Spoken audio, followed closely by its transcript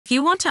If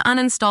you want to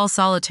uninstall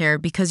Solitaire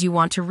because you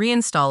want to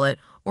reinstall it,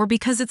 or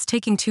because it's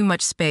taking too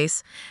much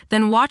space,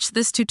 then watch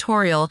this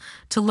tutorial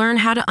to learn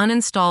how to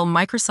uninstall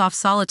Microsoft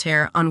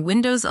Solitaire on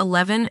Windows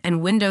 11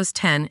 and Windows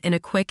 10 in a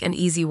quick and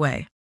easy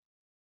way.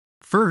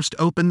 First,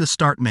 open the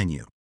Start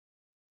menu.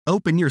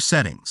 Open your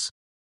settings.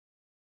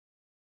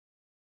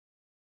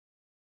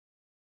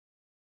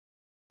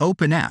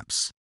 Open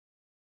Apps.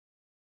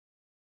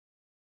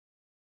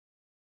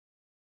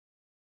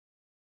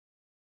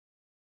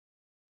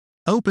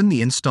 Open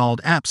the Installed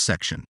Apps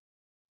section.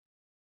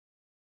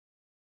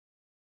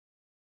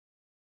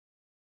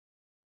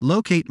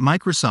 Locate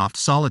Microsoft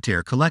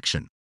Solitaire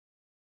Collection.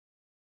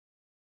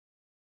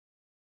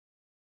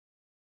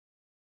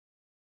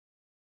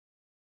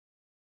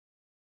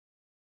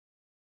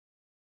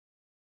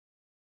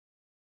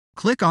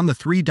 Click on the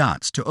three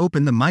dots to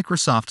open the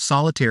Microsoft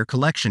Solitaire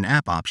Collection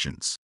app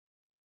options.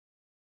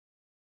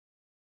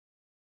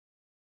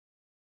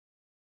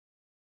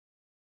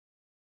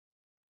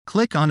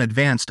 Click on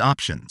Advanced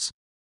Options.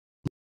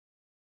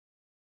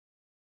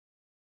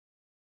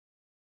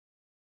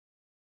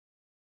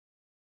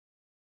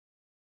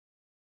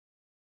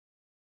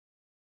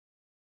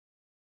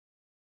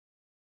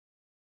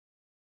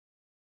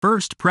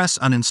 First, press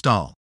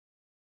Uninstall.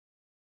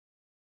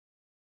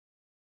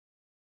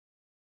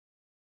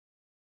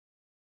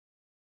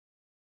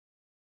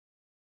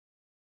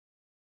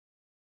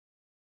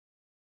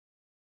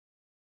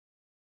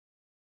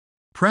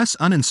 Press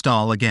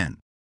Uninstall again.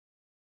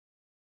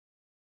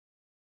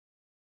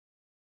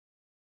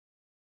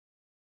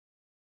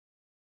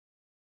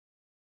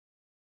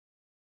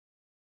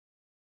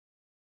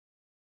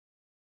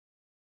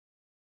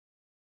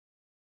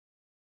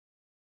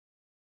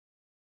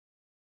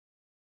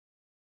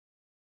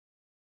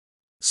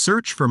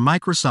 Search for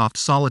Microsoft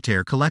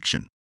Solitaire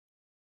Collection.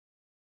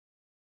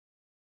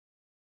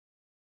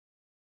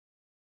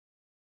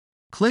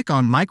 Click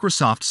on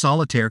Microsoft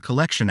Solitaire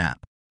Collection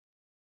app.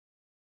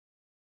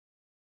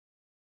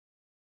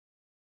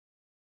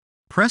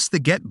 Press the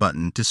Get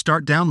button to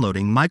start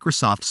downloading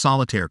Microsoft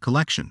Solitaire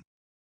Collection.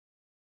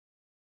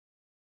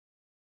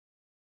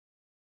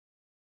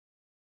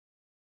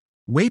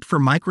 Wait for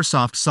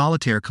Microsoft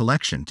Solitaire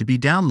Collection to be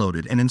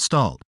downloaded and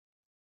installed.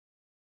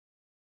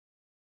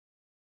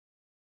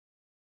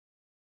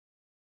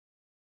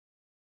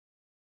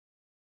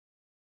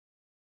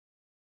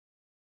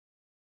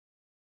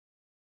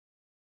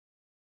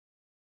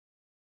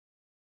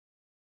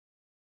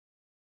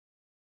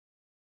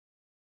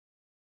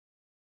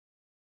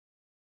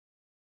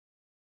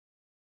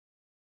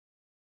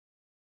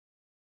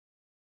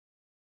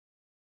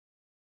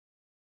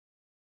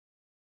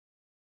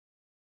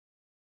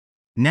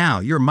 Now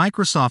your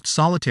Microsoft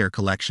Solitaire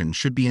Collection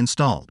should be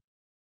installed.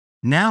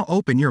 Now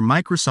open your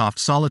Microsoft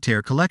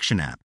Solitaire Collection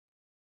app.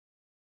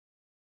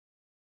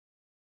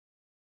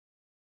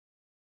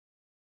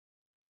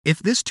 If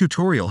this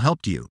tutorial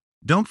helped you,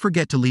 don't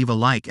forget to leave a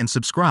like and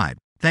subscribe.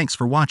 Thanks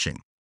for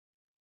watching.